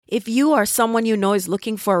If you or someone you know is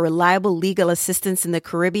looking for reliable legal assistance in the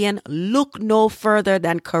Caribbean, look no further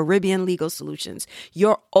than Caribbean Legal Solutions,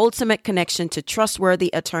 your ultimate connection to trustworthy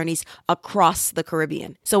attorneys across the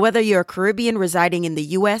Caribbean. So whether you're a Caribbean residing in the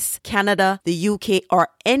US, Canada, the UK, or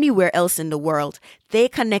anywhere else in the world, they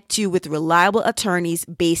connect you with reliable attorneys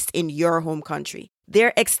based in your home country.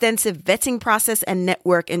 Their extensive vetting process and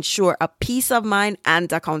network ensure a peace of mind and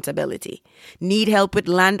accountability. Need help with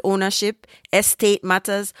land ownership, estate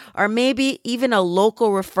matters, or maybe even a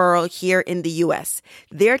local referral here in the U.S.?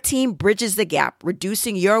 Their team bridges the gap,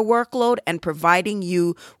 reducing your workload and providing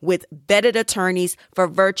you with vetted attorneys for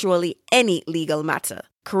virtually any legal matter.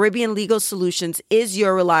 Caribbean Legal Solutions is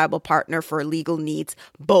your reliable partner for legal needs,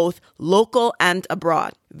 both local and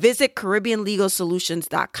abroad. Visit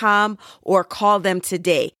CaribbeanLegalSolutions.com or call them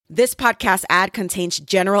today. This podcast ad contains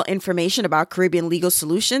general information about Caribbean Legal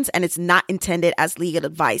Solutions and it's not intended as legal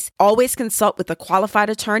advice. Always consult with a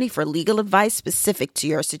qualified attorney for legal advice specific to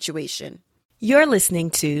your situation. You're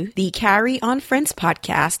listening to the Carry On Friends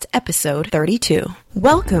podcast, episode 32.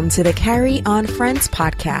 Welcome to the Carry On Friends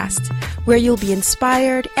podcast, where you'll be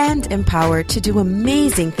inspired and empowered to do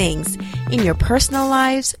amazing things in your personal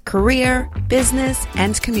lives, career, business,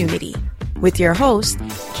 and community. With your host,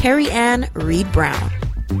 Carrie Ann Reed Brown.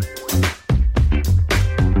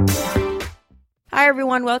 Hi,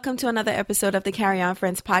 everyone. Welcome to another episode of the Carry On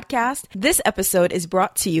Friends podcast. This episode is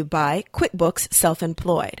brought to you by QuickBooks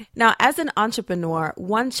Self-Employed. Now, as an entrepreneur,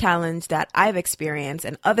 one challenge that I've experienced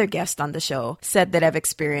and other guests on the show said that I've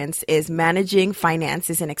experienced is managing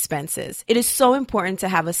finances and expenses. It is so important to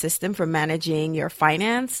have a system for managing your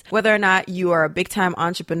finance, whether or not you are a big-time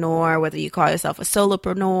entrepreneur, whether you call yourself a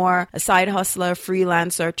solopreneur, a side hustler,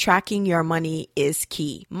 freelancer, tracking your money is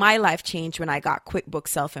key. My life changed when I got QuickBooks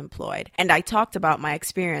Self-Employed, and I talked about my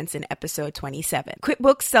experience in episode 27.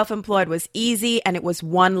 QuickBooks Self-Employed was easy and it was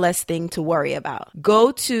one less thing to worry about.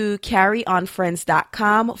 Go to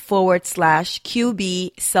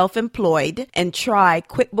carryonfriends.com/QB Self-Employed and try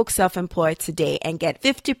QuickBooks Self-Employed today and get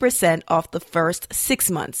 50% off the first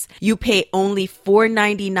 6 months. You pay only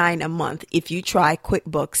 $4.99 a month if you try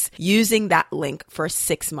QuickBooks using that link for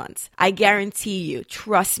 6 months. I guarantee you,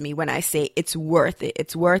 trust me when I say it's worth it.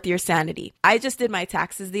 It's worth your sanity. I just did my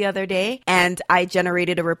taxes the other day and I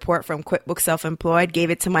generated a report from QuickBooks Self-Employed, gave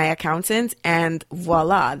it to my accountant, and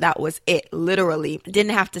voila, that was it. Literally,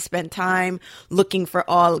 didn't have to spend time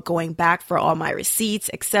going back for all my receipts,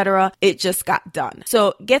 etc. It just got done.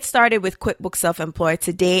 So get started with QuickBooks Self-Employed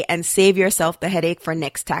today and save yourself the headache for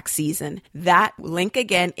next tax season. That link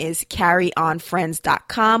again is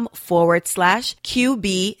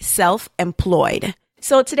carryonfriends.com/QB Self-Employed.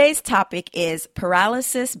 So today's topic is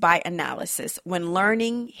paralysis by analysis when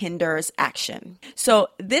learning hinders action. So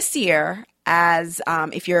this year,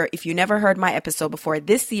 if you never heard my episode before,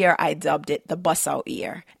 this year I dubbed it the bus out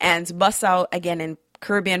year. And bus out again in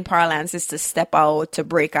Caribbean parlance is to step out, to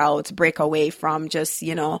break away from just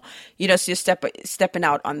stepping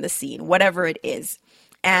out on the scene, whatever it is.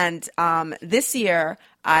 And this year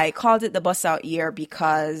I called it the bus out year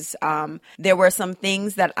because there were some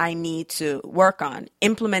things that I need to work on.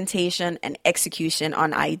 Implementation and execution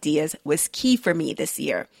on ideas was key for me this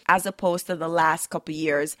year, as opposed to the last couple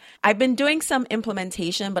years. I've been doing some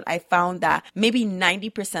implementation, but I found that maybe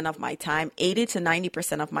 90% of my time, 80 to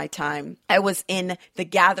 90% of my time, I was in the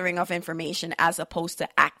gathering of information as opposed to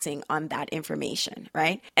acting on that information,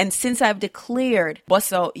 right? And since I've declared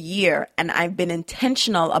bus out year and I've been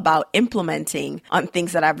intentional about implementing on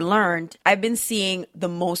things that I've learned, I've been seeing the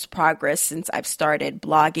most progress since I've started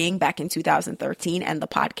blogging back in 2013 and the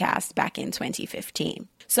podcast back in 2015.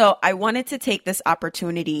 So I wanted to take this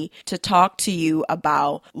opportunity to talk to you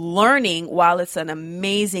about learning. While it's an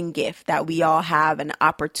amazing gift that we all have, an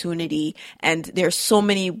opportunity, and there's so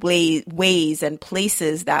many ways and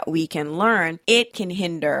places that we can learn, it can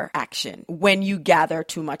hinder action when you gather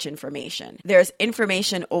too much information. There's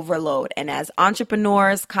information overload. And as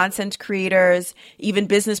entrepreneurs, content creators, even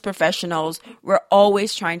business professionals, we're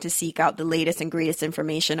always trying to seek out the latest and greatest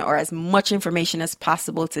information or as much information as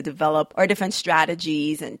possible to develop our different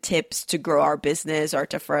strategies and tips to grow our business or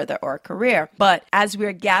to further our career. But as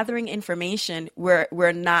we're gathering information,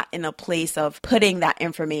 we're not in a place of putting that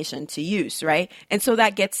information to use, right? And so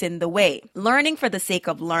that gets in the way. Learning for the sake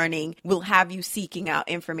of learning will have you seeking out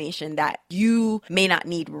information that you may not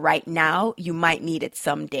need right now. You might need it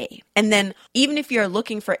someday. And then even if you're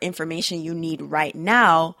looking for information you need right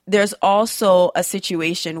now, there's also a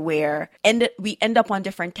situation where we end up on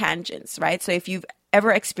different tangents, right? So if you've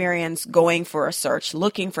ever experienced going for a search,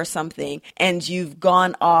 looking for something, and you've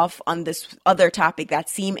gone off on this other topic that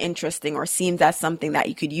seemed interesting or seems as something that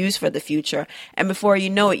you could use for the future, and before you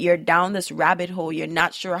know it, you're down this rabbit hole. You're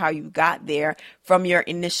not sure how you got there from your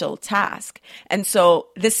initial task. And so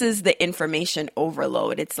this is the information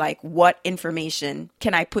overload. It's like, what information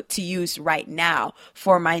can I put to use right now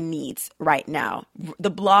for my needs right now? The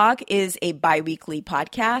blog is a bi-weekly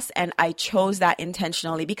podcast, and I chose that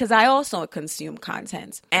intentionally because I also consume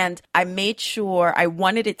content. And I made sure I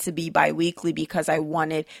wanted it to be bi-weekly because I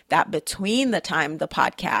wanted that between the time the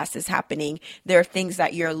podcast is happening, there are things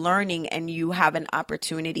that you're learning and you have an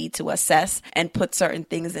opportunity to assess and put certain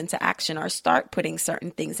things into action, or start putting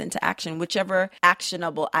certain things into action, whichever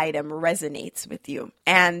actionable item resonates with you.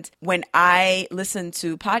 And when I listen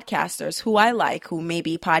to podcasters who I like, who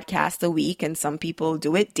maybe podcast a week, and some people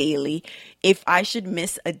do it daily, if I should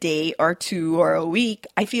miss a day or two or a week,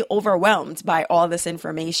 I feel overwhelmed by all this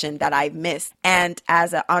information that I've missed. And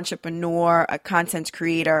as an entrepreneur, a content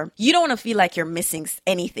creator, you don't want to feel like you're missing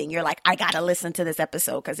anything. You're like, I got to listen to this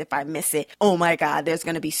episode because if I miss it, oh my God, there's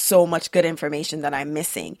going to be so much good information that I'm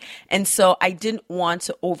missing. And so I didn't want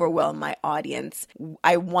to overwhelm my audience.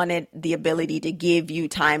 I wanted the ability to give you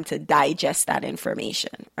time to digest that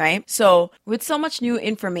information, right? So with so much new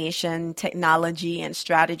information, technology, and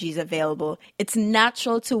strategies available, it's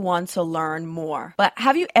natural to want to learn more. But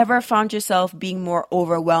have you ever found yourself being more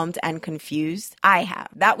overwhelmed and confused? I have.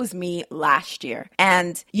 That was me last year.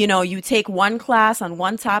 And you take one class on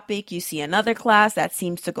one topic, you see another class that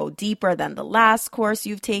seems to go deeper than the last course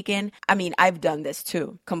you've taken. I mean, I've done this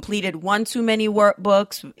too. Completed one too many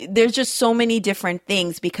workbooks. There's just so many different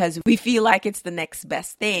things because we feel like it's the next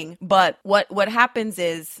best thing. But what happens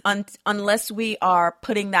is unless we are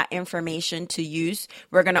putting that information to use,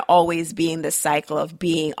 we're going to always be in the cycle of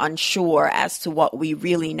being unsure as to what we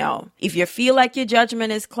really know. If you feel like your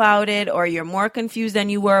judgment is clouded, or you're more confused than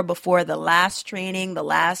you were before the last training, the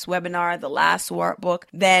last webinar, the last workbook,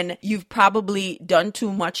 then you've probably done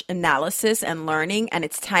too much analysis and learning, and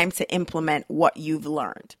it's time to implement what you've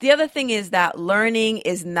learned. The other thing is that learning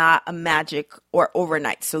is not a magic or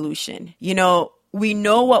overnight solution. We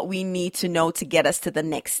know what we need to know to get us to the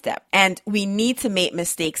next step. And we need to make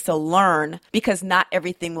mistakes to learn, because not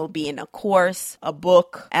everything will be in a course, a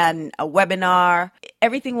book, and a webinar.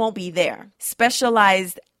 Everything won't be there.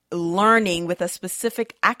 Specialized learning with a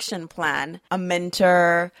specific action plan, a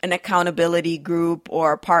mentor, an accountability group,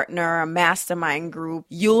 or a partner, a mastermind group,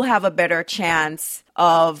 you'll have a better chance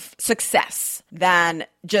of success than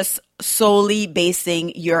just solely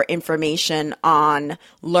basing your information on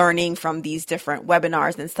learning from these different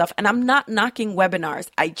webinars and stuff. And I'm not knocking webinars.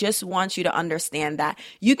 I just want you to understand that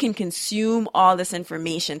you can consume all this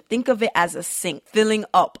information. Think of it as a sink, filling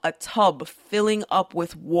up a tub, filling up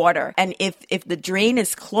with water. And if the drain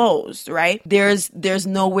is closed, right, there's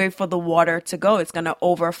nowhere for the water to go. It's going to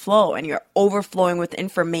overflow, and you're overflowing with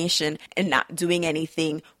information and not doing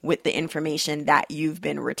anything with the information that you've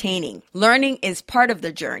been retaining. Learning is part of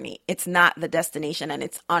the journey. It's not the destination, and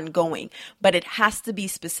it's ongoing, but it has to be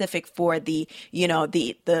specific for the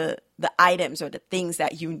items or the things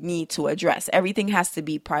that you need to address. Everything has to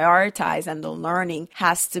be prioritized, and the learning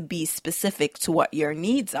has to be specific to what your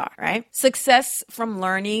needs are, right? Success from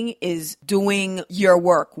learning is doing your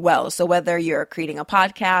work well. So whether you're creating a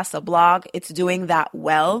podcast, a blog, it's doing that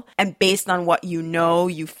well. And based on what you know,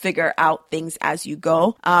 you figure out things as you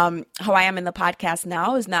go. How I am in the podcast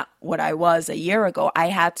now is not what I was a year ago. I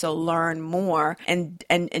had to learn more and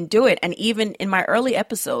do it. And even in my early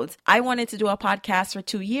episodes, I wanted to do a podcast for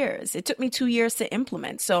 2 years. It took me 2 years to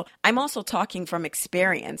implement. So I'm also talking from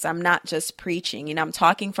experience. I'm not just preaching, I'm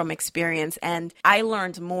talking from experience, and I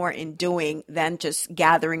learned more in doing than just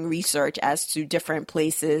gathering research as to different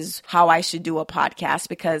places, how I should do a podcast,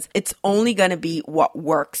 because it's only going to be what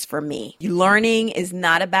works for me. Learning is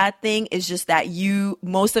not a bad thing. It's just that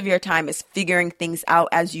most of your time is figuring things out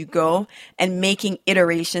as you go and making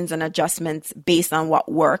iterations and adjustments based on what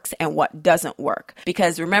works and what doesn't work.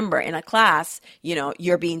 Because remember, in a class,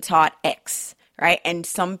 you're being taught X, right? And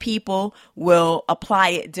some people will apply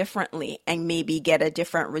it differently and maybe get a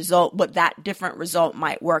different result, but that different result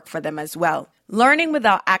might work for them as well. Learning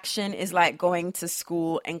without action is like going to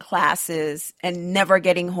school and classes and never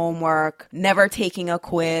getting homework, never taking a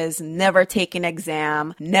quiz, never taking an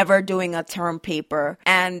exam, never doing a term paper.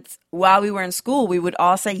 And while we were in school, we would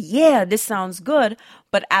all say, yeah, this sounds good.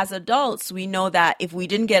 But as adults, we know that if we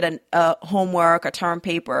didn't get a homework, a term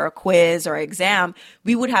paper, a quiz, or exam,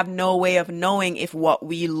 we would have no way of knowing if what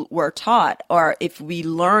we were taught or if we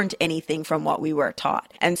learned anything from what we were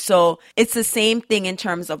taught. And so it's the same thing in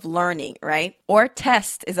terms of learning, right? Or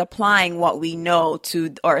test is applying what we know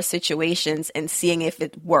to our situations and seeing if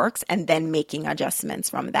it works and then making adjustments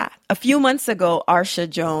from that. A few months ago, Arsha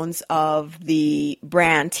Jones of the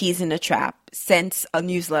brand Teasing the Trap sent a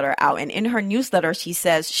newsletter out. And in her newsletter, she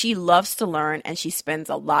says she loves to learn and she spends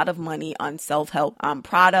a lot of money on self-help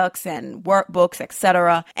products and workbooks,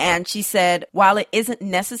 etc. And she said, while it isn't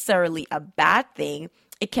necessarily a bad thing,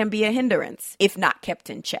 it can be a hindrance if not kept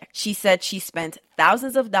in check. She said she spent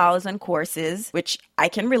thousands of dollars on courses, which I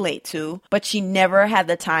can relate to, but she never had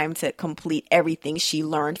the time to complete everything she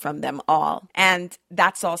learned from them all. And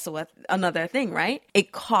that's also another thing, right?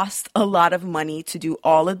 It costs a lot of money to do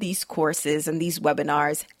all of these courses and these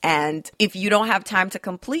webinars. And if you don't have time to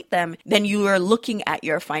complete them, then you are looking at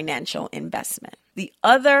your financial investment. The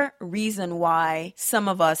other reason why some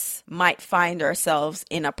of us might find ourselves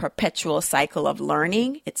in a perpetual cycle of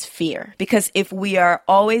learning, it's fear. Because if we are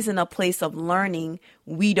always in a place of learning,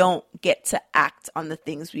 we don't get to act on the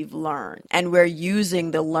things we've learned. And we're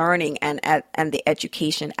using the learning and the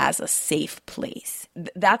education as a safe place.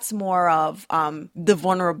 That's more of the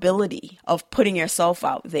vulnerability of putting yourself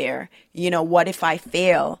out there. You know, what if I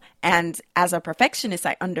fail? And as a perfectionist,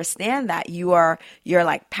 I understand that you're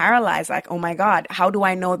like paralyzed, like, oh my God, how do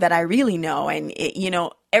I know that I really know? And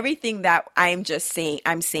everything that I'm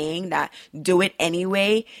saying that do it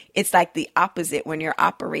anyway. It's like the opposite when you're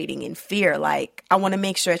operating in fear. Like, I want to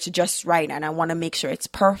make sure it's just right and I want to make sure it's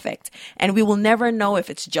perfect. And we will never know if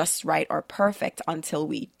it's just right or perfect until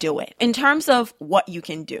we do it. In terms of what you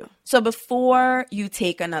can do. So before you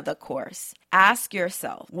take another course, ask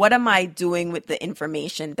yourself, what am I doing with the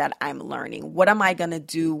information that I'm learning? What am I going to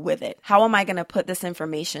do with it? How am I going to put this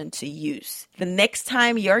information to use? The next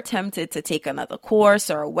time you're tempted to take another course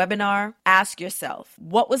or a webinar, ask yourself,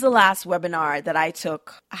 what was the last webinar that I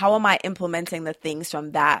took? How am I implementing the things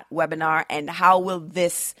from that webinar? And how will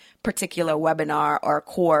this particular webinar or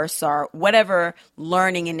course or whatever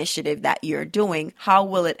learning initiative that you're doing, how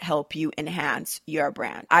will it help you enhance your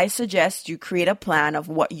brand? I suggest you create a plan of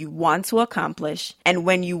what you want to accomplish and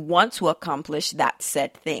when you want to accomplish that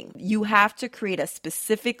said thing. You have to create a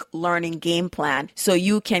specific learning game plan so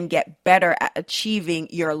you can get better at achieving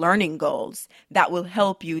your learning goals that will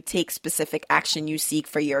help you take specific action you seek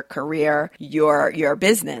for your career, your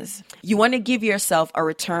business. You want to give yourself a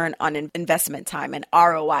return on investment time, an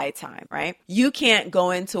ROI time, right? You can't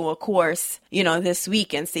go into a course, this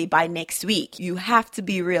week and say by next week. You have to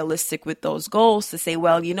be realistic with those goals to say,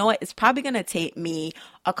 well, you know what? It's probably going to take me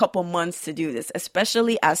a couple months to do this,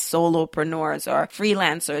 especially as solopreneurs or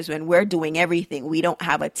freelancers when we're doing everything. We don't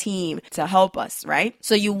have a team to help us, right?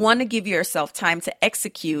 So you want to give yourself time to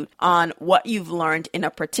execute on what you've learned in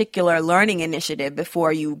a particular learning initiative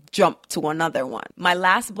before you jump to another one. My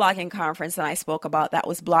last blogging conference that I spoke about, that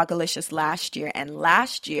was Blogalicious last year. And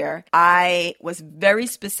last year, I was very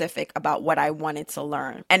specific about what I wanted to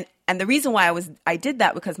learn. And the reason why I did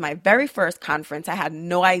that because my very first conference, I had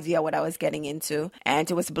no idea what I was getting into. And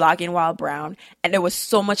it was Blogging While Brown. And there was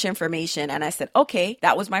so much information. And I said, okay,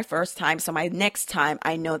 that was my first time. So my next time,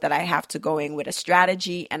 I know that I have to go in with a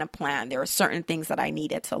strategy and a plan. There are certain things that I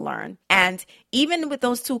needed to learn. And even with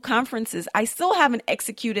those two conferences, I still haven't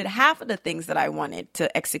executed half of the things that I wanted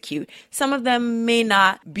to execute. Some of them may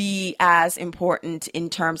not be as important in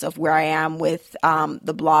terms of where I am with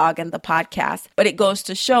the blog and the podcast. But it goes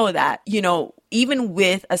to show that, even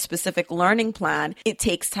with a specific learning plan, it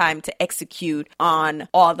takes time to execute on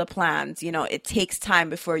all the plans. It takes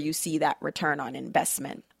time before you see that return on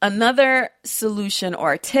investment. Another solution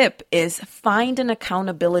or tip is find an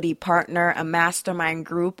accountability partner, a mastermind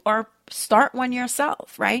group, or start one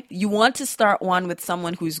yourself, right? You want to start one with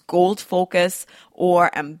someone who's goal focused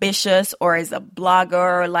or ambitious or is a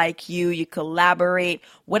blogger like you. You collaborate,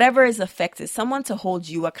 whatever is effective, someone to hold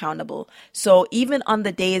you accountable. So even on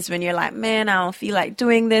the days when you're like, man, I don't feel like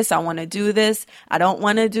doing this. I want to do this. I don't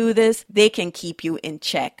want to do this. They can keep you in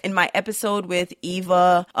check. In my episode with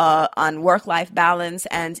Eva on work-life balance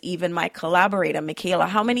and even my collaborator, Michaela,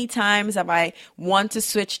 how many times have I want to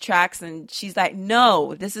switch tracks and she's like,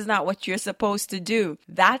 no, this is not what what you're supposed to do.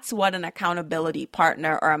 That's what an accountability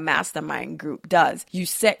partner or a mastermind group does. You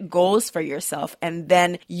set goals for yourself and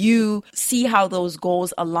then you see how those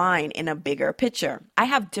goals align in a bigger picture. I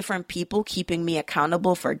have different people keeping me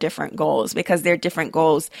accountable for different goals because they're different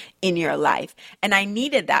goals in your life. And I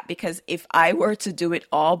needed that because if I were to do it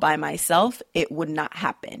all by myself, it would not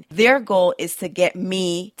happen. Their goal is to get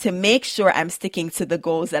me to make sure I'm sticking to the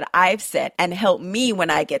goals that I've set and help me when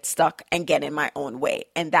I get stuck and get in my own way.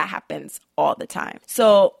 And that happens all the time.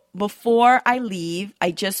 So before I leave,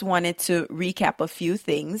 I just wanted to recap a few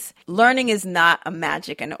things. Learning is not a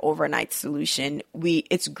magic and overnight solution.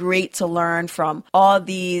 It's great to learn from all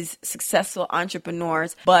these successful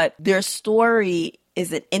entrepreneurs, but their story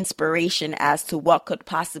is an inspiration as to what could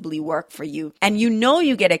possibly work for you. And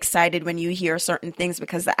you get excited when you hear certain things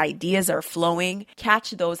because the ideas are flowing.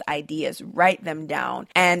 Catch those ideas, write them down,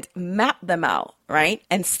 and map them out, right?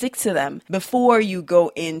 And stick to them before you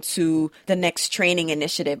go into the next training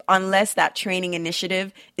initiative, unless that training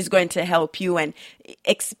initiative is going to help you and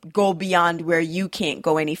go beyond where you can't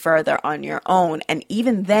go any further on your own. And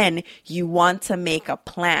even then, you want to make a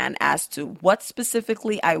plan as to what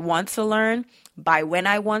specifically I want to learn, by when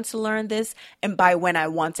I want to learn this, and by when I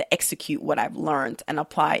want to execute what I've learned and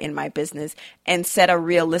apply in my business, and set a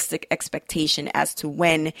realistic expectation as to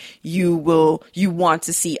when you want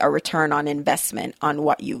to see a return on investment on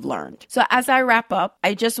what you've learned. So as I wrap up,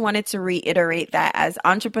 I just wanted to reiterate that as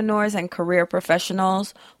entrepreneurs and career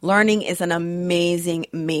professionals, learning is an amazing,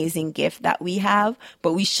 amazing gift that we have,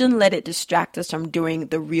 but we shouldn't let it distract us from doing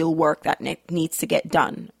the real work that needs to get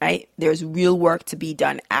done, right? There's real work to be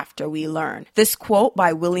done after we learn. This quote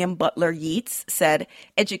by William Butler Yeats said,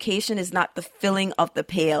 "Education is not the filling of the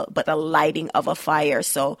pail, but the lighting of a fire."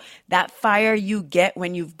 So that fire you get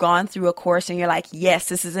when you've gone through a course and you're like, yes,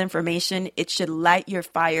 this is information, it should light your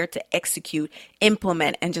fire to execute,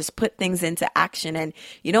 implement, and just put things into action. And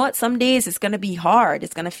you know what? Some days it's going to be hard.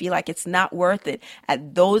 It's going to feel like it's not worth it.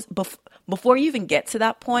 Before you even get to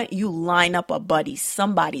that point, you line up a buddy,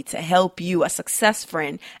 somebody to help you, a success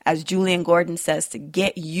friend, as Julian Gordon says, to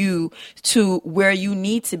get you to where you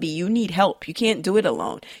need to be. You need help. You can't do it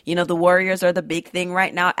alone. The Warriors are the big thing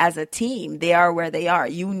right now as a team. They are where they are.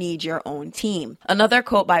 You need your own team. Another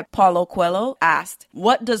quote by Paulo Coelho asked,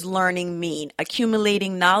 "What does learning mean?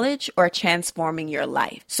 Accumulating knowledge or transforming your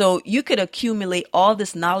life?" So you could accumulate all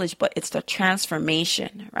this knowledge, but it's the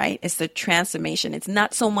transformation, right? It's the transformation. It's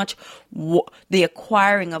not so much the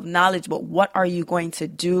acquiring of knowledge, but what are you going to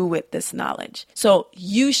do with this knowledge? So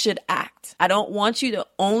you should act. I don't want you to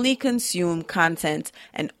only consume content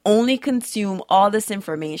and only consume all this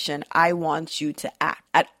information. I want you to act.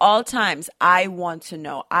 At all times, I want to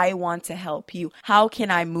know. I want to help you. How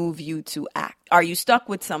can I move you to act? Are you stuck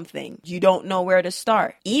with something? You don't know where to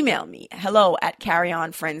start? Email me,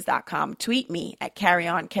 hello@carryonfriends.com. Tweet me at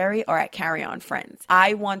carryoncarry or at carryonfriends.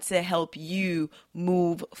 I want to help you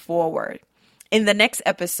move forward. In the next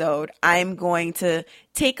episode, I'm going to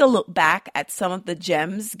take a look back at some of the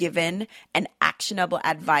gems given and actionable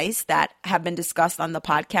advice that have been discussed on the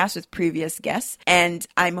podcast with previous guests. And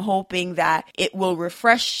I'm hoping that it will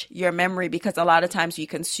refresh your memory because a lot of times you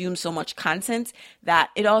consume so much content that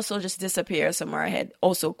it also just disappears somewhere ahead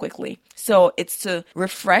also quickly. So it's to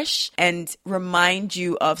refresh and remind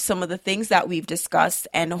you of some of the things that we've discussed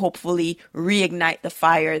and hopefully reignite the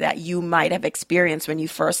fire that you might have experienced when you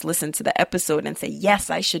first listened to the episode and say, yes,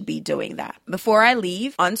 I should be doing that. Before I leave,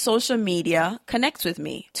 on social media, connect with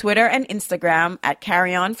me, Twitter and Instagram at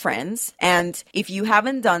carryonfriends. And if you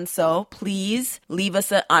haven't done so, please leave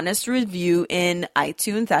us an honest review in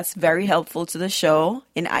iTunes. That's very helpful to the show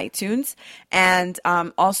in iTunes. And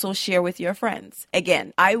also share with your friends.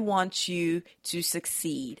 Again, I want you to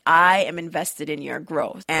succeed. I am invested in your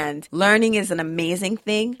growth. And learning is an amazing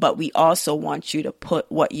thing, but we also want you to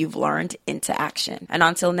put what you've learned into action. And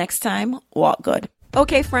until next time, walk good.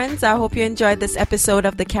 Okay, friends, I hope you enjoyed this episode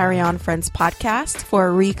of the Carry On Friends podcast. For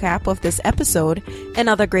a recap of this episode and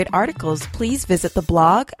other great articles, please visit the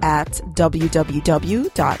blog at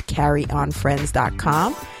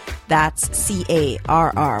www.carryonfriends.com. That's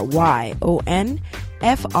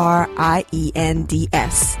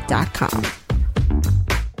CarryonFriends.com.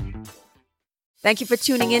 Thank you for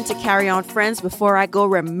tuning in to Carry On Friends. Before I go,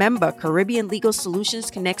 remember, Caribbean Legal Solutions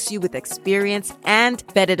connects you with experienced and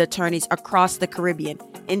vetted attorneys across the Caribbean,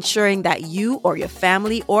 ensuring that you or your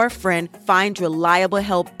family or friend find reliable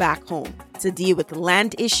help back home to deal with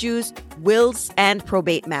land issues, wills, and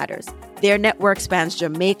probate matters. Their network spans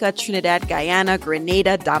Jamaica, Trinidad, Guyana,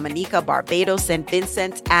 Grenada, Dominica, Barbados, St.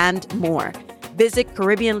 Vincent, and more. Visit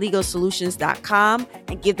CaribbeanLegalSolutions.com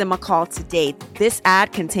and give them a call today. This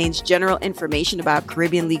ad contains general information about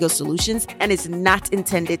Caribbean Legal Solutions and is not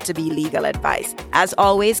intended to be legal advice. As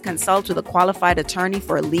always, consult with a qualified attorney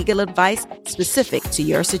for legal advice specific to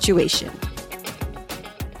your situation.